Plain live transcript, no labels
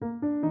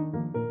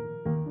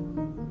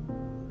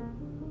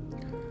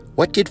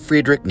What did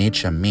Friedrich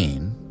Nietzsche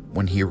mean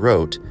when he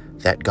wrote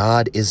that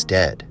God is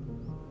dead?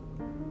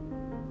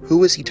 Who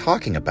was he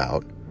talking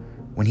about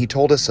when he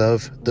told us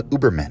of the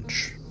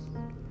Übermensch?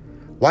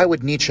 Why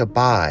would Nietzsche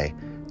buy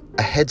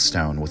a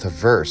headstone with a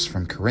verse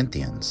from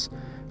Corinthians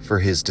for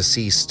his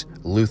deceased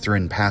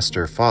Lutheran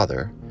pastor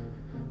father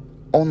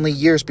only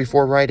years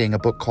before writing a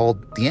book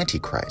called The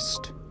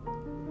Antichrist?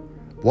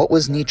 What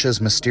was Nietzsche's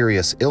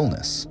mysterious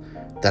illness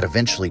that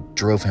eventually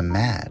drove him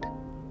mad?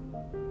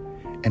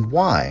 And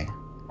why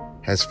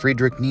has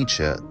Friedrich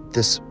Nietzsche,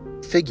 this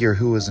figure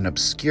who was an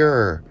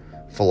obscure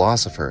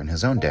philosopher in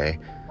his own day,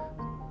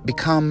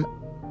 become,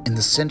 in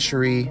the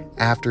century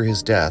after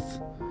his death,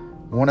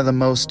 one of the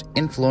most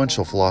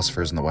influential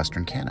philosophers in the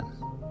Western canon?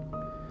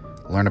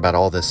 Learn about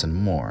all this and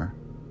more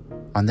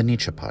on the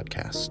Nietzsche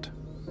podcast.